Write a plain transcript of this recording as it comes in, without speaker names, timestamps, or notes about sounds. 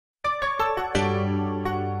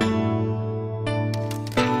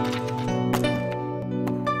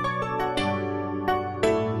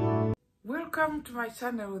Welcome to my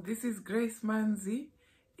channel. This is Grace Manzi.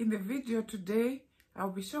 In the video today,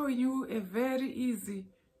 I'll be showing you a very easy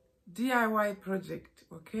DIY project,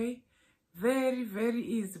 okay? Very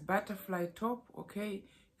easy butterfly top, okay?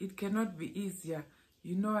 It cannot be easier.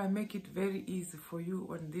 You know I make it very easy for you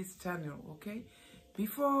on this channel, okay?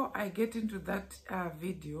 Before I get into that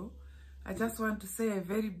video, I just want to say a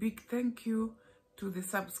very big thank you to the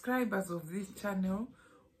subscribers of this channel,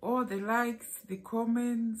 all the likes, the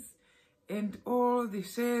comments, and all the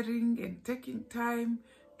sharing and taking time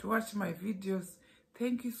to watch my videos.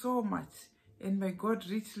 Thank you so much, and may God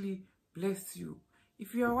richly bless you.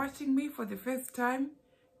 If you are watching me for the first time,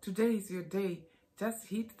 today is your day. Just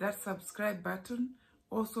hit that subscribe button,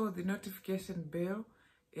 also the notification bell,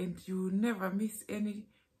 and you never miss any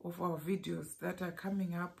of our videos that are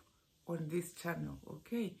coming up on this channel,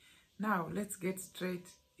 okay? Now let's get straight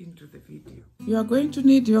into the video. You are going to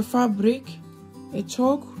need your fabric, a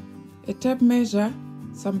chalk, a tape measure,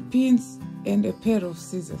 some pins, and a pair of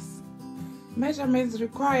scissors. Measurements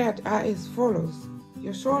required are as follows: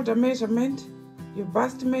 your shoulder measurement, your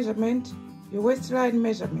bust measurement, your waistline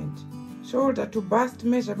measurement, shoulder to bust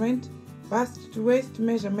measurement, bust to waist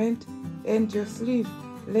measurement, and your sleeve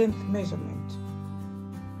length measurement.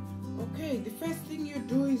 Okay, the first thing you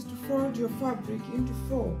do is to fold your fabric into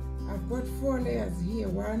 4. I've got 4 layers here.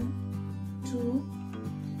 1, 2,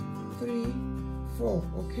 3, 4,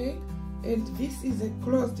 okay? And this is a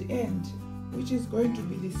closed end, which is going to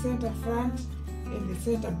be the center front and the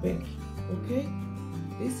center back, okay?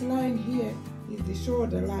 This line here is the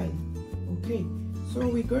shoulder line, okay? So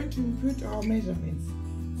we're going to input our measurements,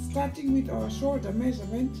 starting with our shoulder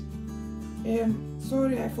measurement.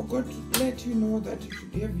 Sorry, I forgot to let you know that you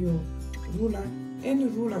should have your ruler. Any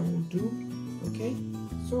ruler will do, okay?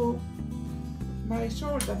 So my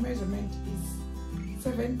shoulder measurement is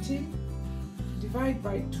 17. Divide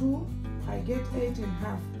by 2, I get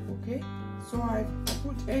 8.5, okay? So I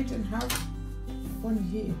put 8.5 on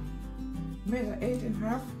here. Measure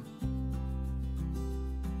 8.5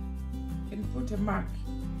 and put a mark,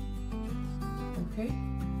 okay?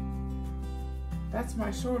 That's my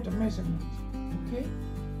shoulder measurement, okay?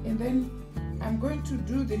 And then I'm going to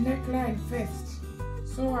do the neckline first.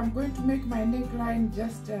 So I'm going to make my neckline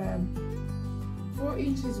just 4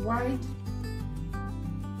 inches wide,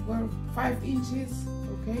 well, 5 inches,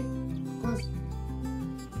 okay? Because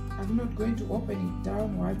I'm not going to open it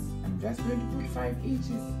downwards. I'm just going to put 5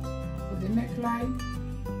 inches for the neckline.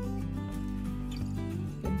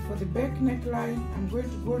 And for the back neckline, I'm going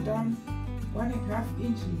to go down 1.5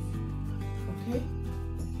 inches, okay?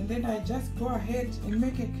 And then I just go ahead and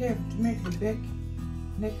make a curve to make the back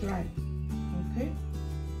neckline, okay?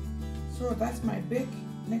 So that's my back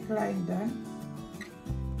neckline done.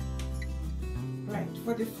 Right,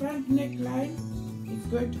 for the front neckline, it's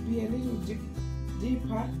going to be a little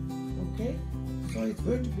deeper, okay? So it's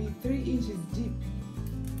going to be 3 inches deep.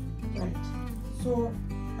 Right, so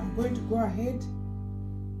I'm going to go ahead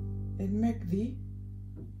and make the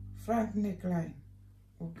front neckline,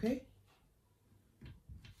 okay?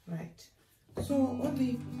 Right, so on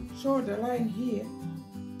the shoulder line here,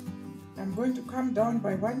 I'm going to come down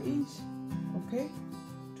by 1 inch, okay,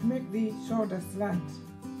 to make the shoulder slant.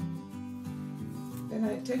 Then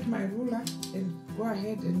I take my ruler and go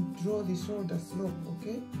ahead and draw the shoulder slope,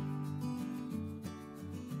 okay?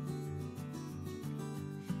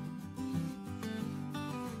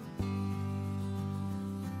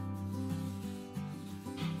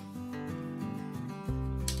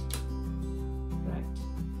 Right.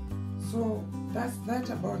 So that's that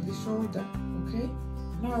about the shoulder, okay?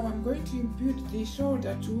 Now I'm going to impute the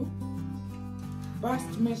shoulder to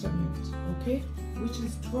bust measurement, okay? Which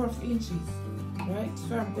is 12 inches. Right,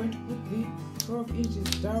 so I'm going to put the 12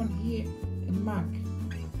 inches down here and mark.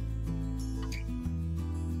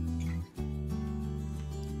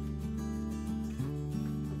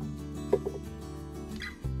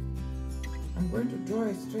 I'm going to draw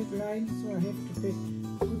a straight line, so I have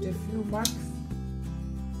to put a few marks.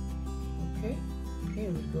 Okay, here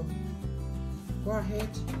we go. Go ahead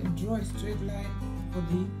and draw a straight line for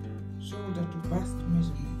the shoulder to bust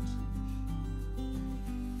measurement.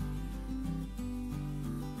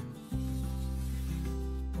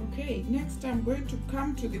 Okay, next I'm going to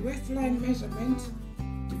come to the waistline measurement.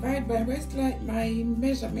 Divide by waistline, my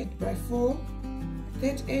measurement by 4.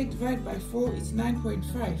 38 divided by 4 is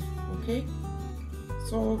 9.5, okay?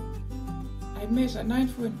 So I measure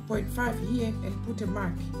 9.5 here and put a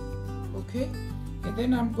mark, okay? And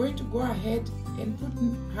then I'm going to go ahead and put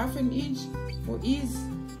 1/2 inch for ease,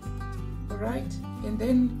 alright? And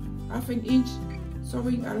then 1/2 inch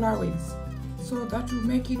sewing allowance. So that will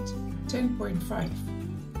make it 10.5.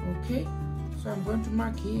 Okay, So I'm going to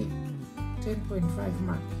mark here 10.5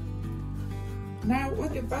 mark. Now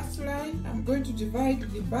on the bust line, I'm going to divide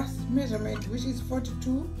the bust measurement, which is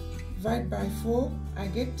 42, divide by 4. I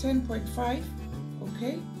get 10.5,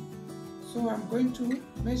 okay? So I'm going to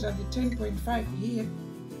measure the 10.5 here,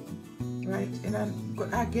 right? And I'm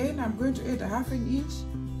going to add a ½ inch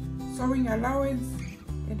sewing allowance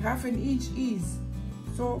and ½ inch ease.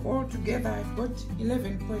 So altogether I've got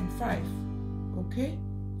 11.5, okay?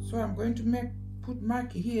 So I'm going to put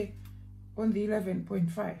mark here on the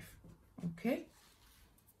 11.5, okay?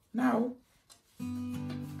 Now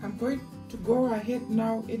I'm going to go ahead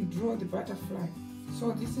now and draw the butterfly.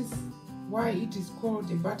 So this is why it is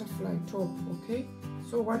called a butterfly top, okay?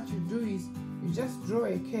 So what you do is you just draw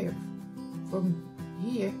a curve from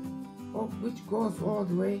here, which goes all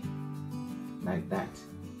the way like that,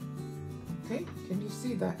 okay? Can you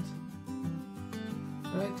see that?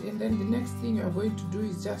 Right, and then the next thing you are going to do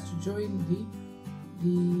is just to join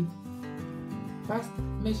the bust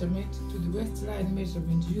measurement to the waistline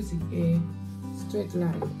measurement using a straight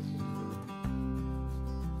line.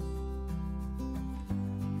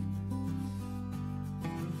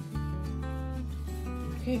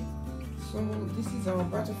 Okay, so this is our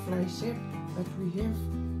butterfly shape that we have.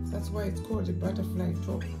 That's why it's called a butterfly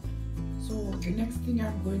top. So the next thing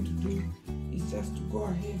I'm going to do is just to go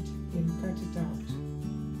ahead and cut it out.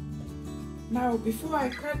 Now before I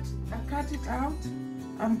cut it out,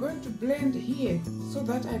 I'm going to blend here so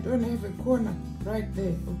that I don't have a corner right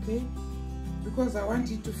there, okay? Because I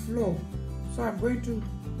want it to flow. So I'm going to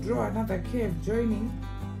draw another curve joining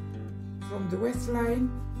from the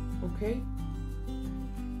waistline, okay?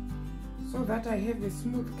 So that I have a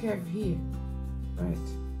smooth curve here, right?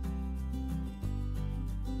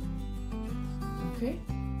 Okay,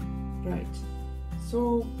 right.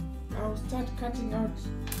 So I'll start cutting out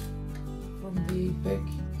from the back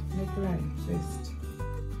neckline first.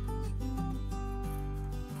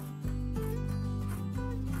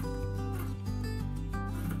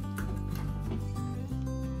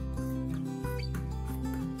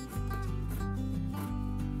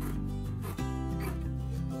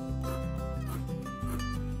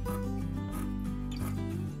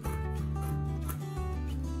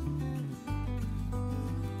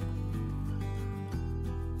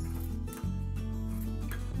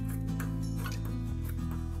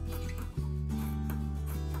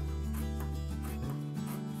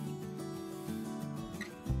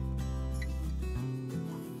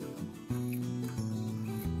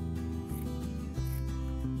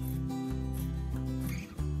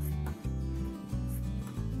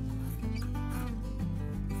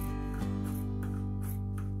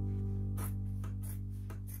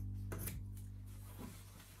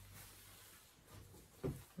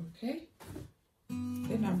 Okay,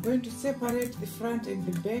 then I'm going to separate the front and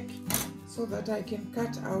the back so that I can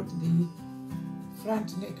cut out the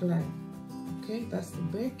front neckline. Okay, that's the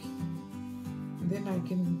back, and then I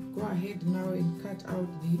can go ahead now and cut out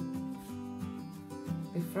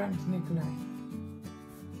the front neckline.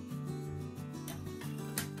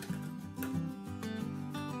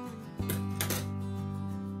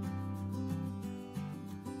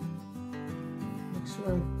 Make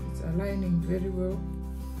sure it's aligning very well.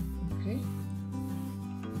 Okay.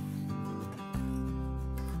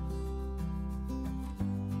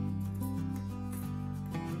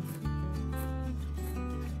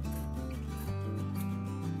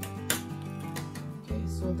 Okay,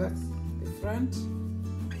 so that's the front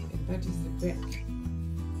and that is the back.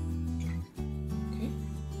 Okay,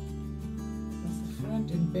 that's the front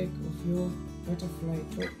and back of your butterfly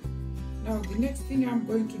top. Now the next thing I'm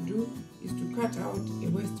going to do is to cut out a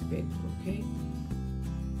waistband, okay?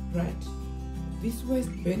 Right, this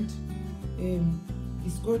waistband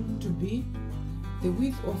is going to be the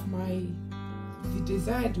width of the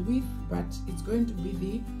desired width, but it's going to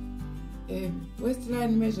be the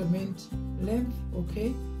waistline measurement length,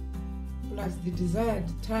 okay, plus the desired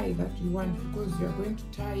tie that you want, because you are going to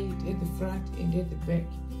tie it at the front and at the back,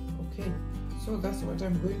 okay? So that's what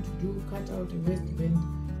I'm going to do, cut out a waistband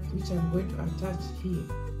which I'm going to attach here,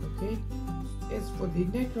 okay? As for the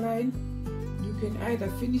neckline, you can either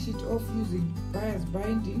finish it off using bias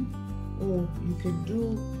binding, or you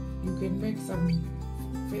can make some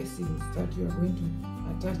facings that you are going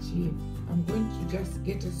to attach here. I'm going to just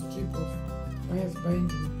get a strip of bias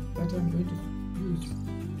binding that I'm going to use to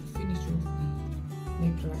finish off the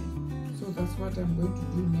neckline. So that's what I'm going to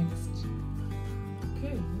do next.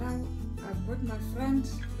 Okay, now I've got my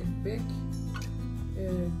front and back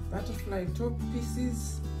butterfly top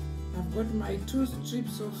pieces. I've got my 2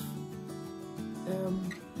 strips of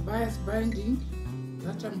bias binding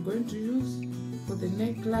that I'm going to use for the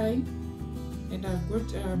neckline, and I've got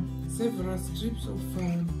several strips of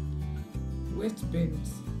waistband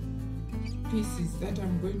pieces that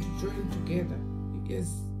I'm going to join together. As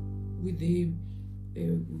with the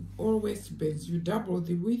all waistbands, you double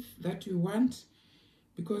the width that you want,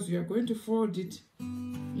 because you are going to fold it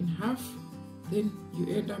in half, then you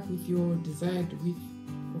end up with your desired width.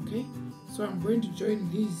 Okay, so I'm going to join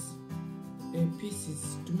these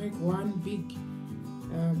pieces to make one big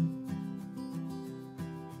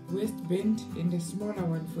waistband and a smaller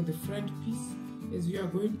one for the front piece, as you are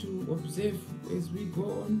going to observe as we go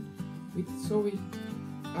on with sewing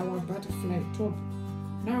our butterfly top.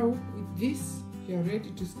 Now with this, you are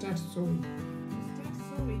ready to start sewing. Start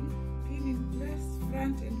sewing, pin in place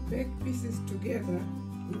front and back pieces together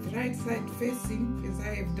with right side facing, as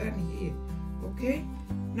I have done here. Okay,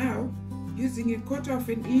 now using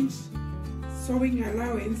 1/4 inch sewing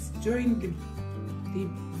allowance, join the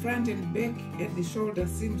front and back and the shoulder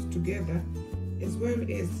seams together, as well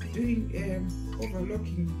as doing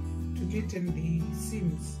overlocking to neaten the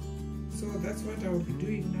seams. So that's what I will be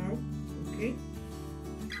doing now. Okay,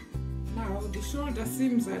 now the shoulder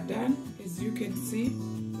seams are done, as you can see.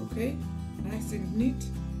 Okay, nice and neat.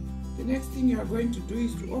 The next thing you are going to do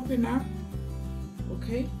is to open up.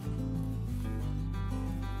 Okay,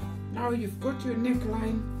 now you've got your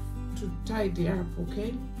neckline to tidy up.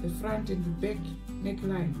 Okay, the front and the back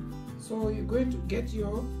neckline. So you're going to get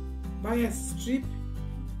your bias strip,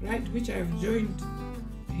 right, which I've joined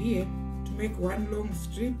here to make one long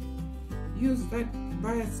strip. Use that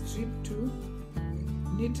bias strip to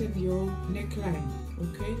neaten your neckline.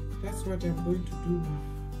 Okay, that's what I'm going to do now.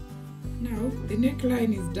 Now the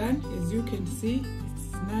neckline is done, as you can see.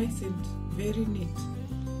 It's nice and very neat.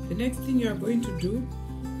 The next thing you are going to do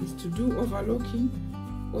is to do overlocking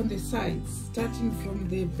on the sides, starting from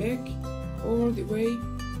the back all the way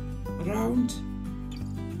around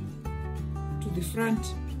to the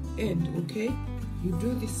front end. Okay, you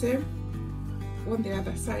do the same on the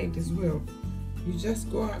other side as well. You just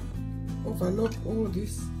go overlock all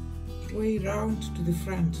this way round to the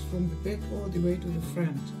front, from the back all the way to the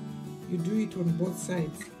front. You do it on both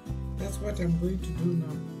sides. That's what I'm going to do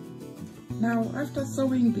now. Now after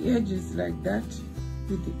sewing the edges like that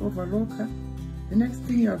with the overlocker, the next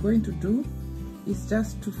thing you are going to do is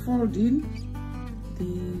just to fold in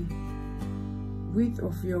the width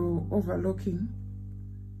of your overlocking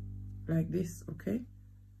like this. Okay,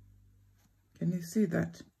 can you see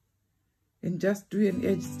that? And just do an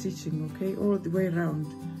edge stitching, okay, all the way around,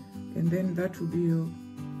 and then that will be your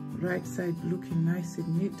right side looking nice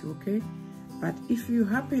and neat. Okay, but if you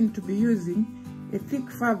happen to be using a thick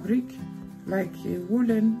fabric like a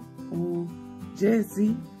woolen or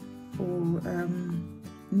jersey or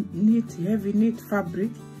heavy knit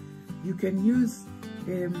fabric, you can use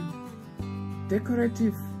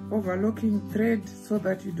decorative overlocking thread, so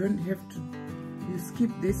that you don't have to, you skip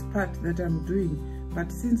this part that I'm doing. But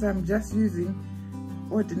since I'm just using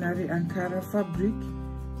ordinary Ankara fabric,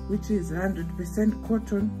 which is 100%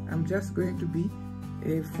 cotton, I'm just going to be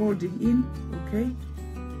folding in, okay,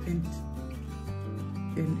 and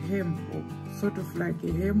hem, or sort of like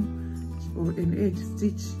a hem or an edge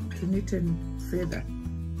stitch to neaten further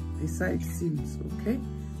the side seams. Okay,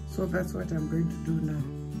 so that's what I'm going to do now.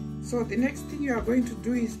 So the next thing you are going to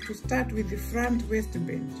do is to start with the front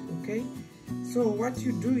waistband. Okay, so what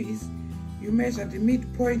you do is you measure the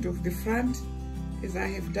midpoint of the front, as I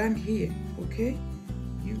have done here. Okay,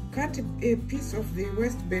 you cut a piece of the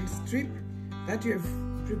waistband strip that you have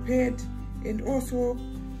prepared, and also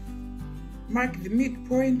mark the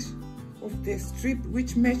midpoint of the strip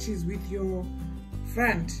which matches with your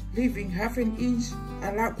front, leaving 1/2 inch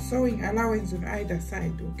sewing allowance on either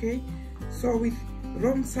side. Okay, so with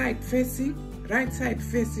wrong side facing, right side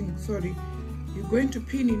facing, sorry, you're going to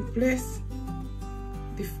pin in place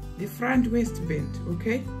the front waistband,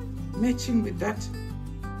 okay, matching with that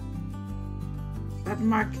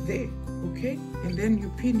mark there. Okay, and then you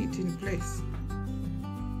pin it in place,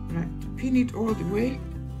 right, pin it all the way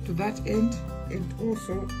to that end and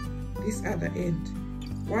also this other end.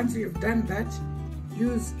 Once you've done that,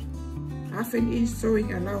 use 1/2 inch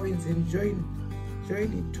sewing allowance and join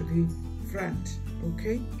it to the front.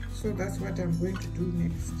 Okay, so that's what I'm going to do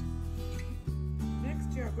next.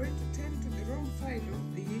 Next, you are going to turn to the wrong side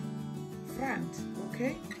of the front.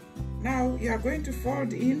 Okay, now you are going to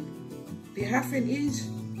fold in the 1/2 inch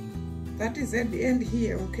that is at the end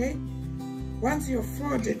here. Okay, once you've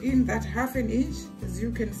folded in that 1/2 inch, as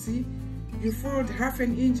you can see, you fold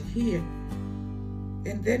 1/2 inch here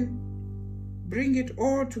and then bring it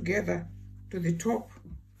all together to the top,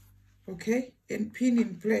 okay, and pin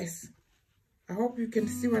in place. I hope you can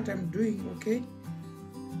see what I'm doing. Okay,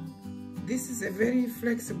 this is a very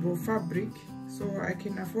flexible fabric, so I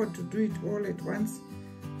can afford to do it all at once.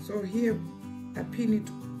 So here I pin it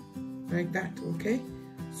like that, okay?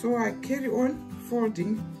 So I carry on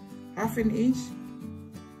folding 1/2 inch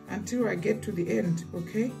until I get to the end,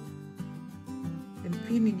 okay? And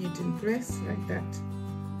pinning it in place like that.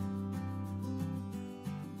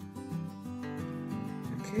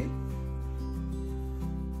 Okay.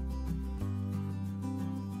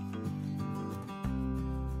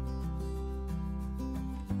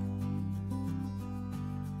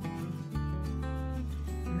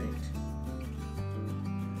 Right.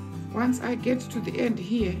 Once I get to the end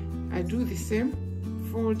here, I do the same,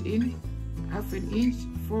 fold in 1/2 inch,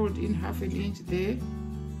 fold in 1/2 inch there.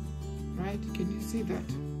 Right, can you see that?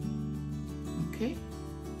 Okay,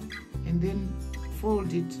 and then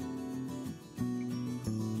fold it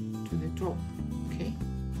to the top, okay,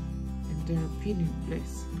 and pin in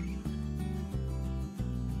place.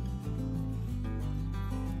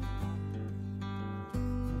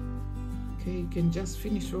 Okay, you can just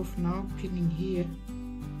finish off now, pinning here.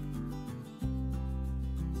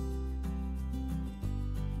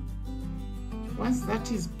 Once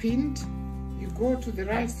that is pinned, you go to the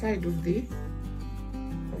right side of the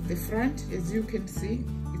front. As you can see,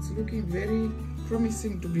 it's looking very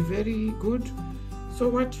promising to be very good. So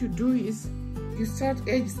what you do is you start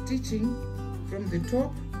edge stitching from the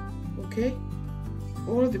top, okay,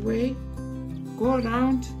 all the way, go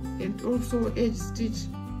around and also edge stitch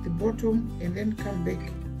the bottom and then come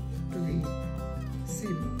back to the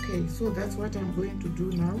seam. Okay, so that's what I'm going to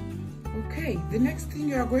do now. Okay, the next thing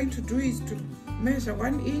you are going to do is to measure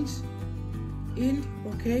 1 inch in,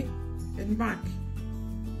 okay, and mark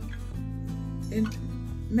and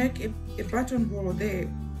make a buttonhole there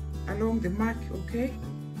along the mark, okay.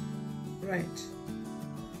 Right,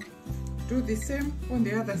 do the same on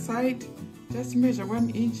the other side, just measure 1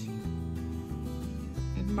 inch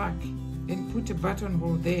and mark and put a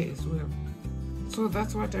buttonhole there as well. So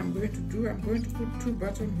that's what I'm going to do. I'm going to put 2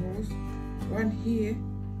 buttonholes, one here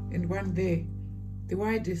and one there, the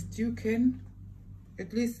widest you can,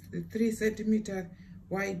 at least 3 centimeter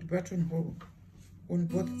wide buttonhole on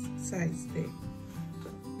both sides there.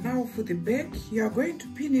 Now for the back, you are going to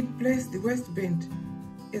pin in place the waistband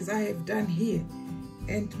as I have done here,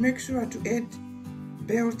 and make sure to add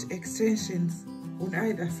belt extensions on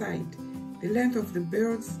either side. The length of the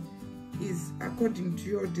belts is according to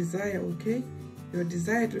your desire, okay? Your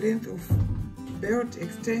desired length of belt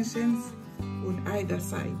extensions on either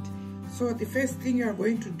side. So the first thing you are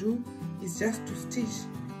going to do is just to stitch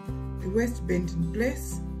the waistband in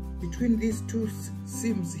place between these 2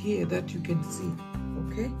 seams here that you can see,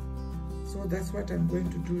 okay? So that's what I'm going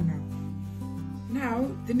to do now. Now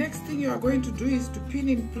the next thing you are going to do is to pin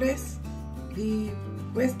in place the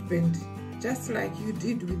waistband just like you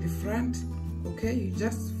did with the front, okay? You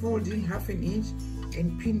just fold in 1/2 inch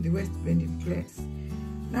and pin the waistband in place.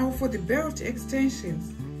 Now for the belt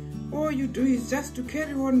extensions, all you do is just to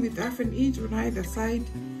carry on with 1/2 inch on either side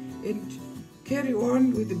and carry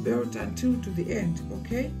on with the belt until to the end,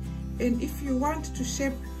 okay? And if you want to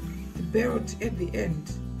shape the belt at the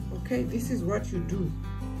end, okay, this is what you do.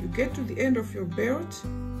 You get to the end of your belt,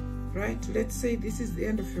 right? Let's say this is the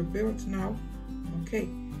end of your belt now, okay?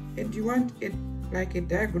 And you want it like a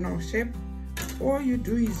diagonal shape. All you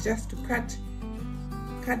do is just to cut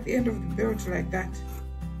the end of the belt like that,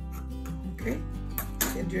 okay?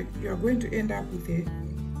 And you're going to end up with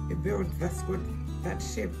a belt that's got that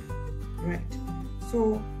shape, right?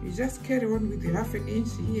 So you just carry on with the 1/2 inch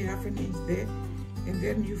here, 1/2 inch there, and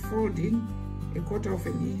then you fold in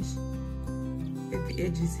 1/4 inch at the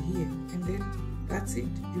edges here, and then that's it.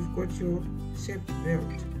 You've got your shaped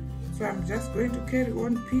belt. So I'm just going to carry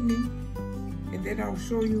on pinning, and then I'll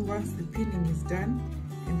show you once the pinning is done,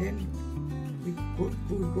 and then we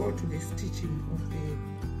go to the stitching of the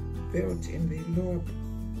belt and the lower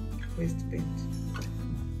waistband.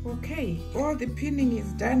 Okay, all the pinning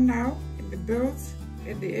is done now in the belts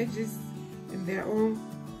at the edges, and they're all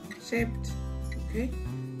shaped, okay?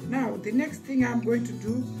 Now the next thing I'm going to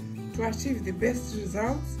do to achieve the best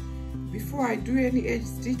results, before I do any edge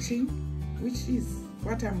stitching, which is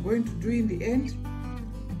what I'm going to do in the end,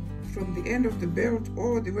 from the end of the belt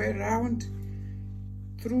all the way around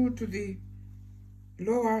through to the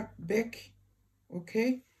lower back,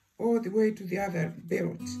 okay, all the way to the other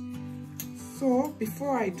belt. So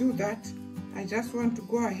before I do that, I just want to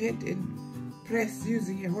go ahead and press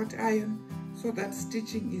using a hot iron, so that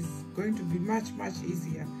stitching is going to be much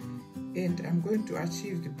easier, and I'm going to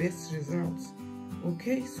achieve the best results.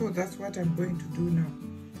 Okay, so that's what I'm going to do now.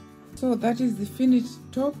 So that is the finished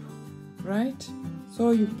top, right?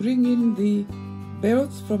 So you bring in the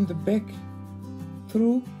belts from the back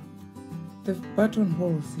through the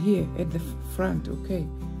buttonholes here at the front, okay?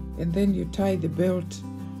 And then you tie the belt,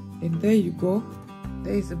 and there you go.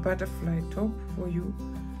 There is a butterfly top for you.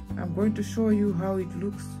 I'm going to show you how it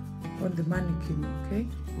looks on the mannequin, okay?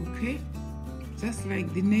 Okay, just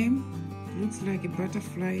like the name, it looks like a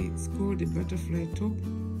butterfly. It's called a butterfly top,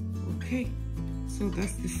 okay? So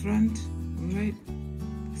that's the front, all right?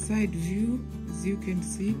 Side view, as you can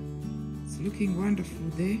see, it's looking wonderful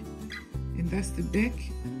there. And that's the back,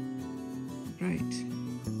 right?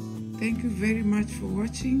 Thank you very much for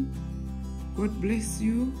watching. God bless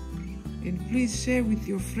you, and please share with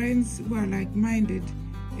your friends who are like-minded,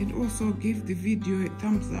 and also give the video a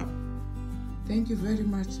thumbs up. Thank you very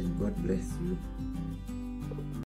much, and God bless you.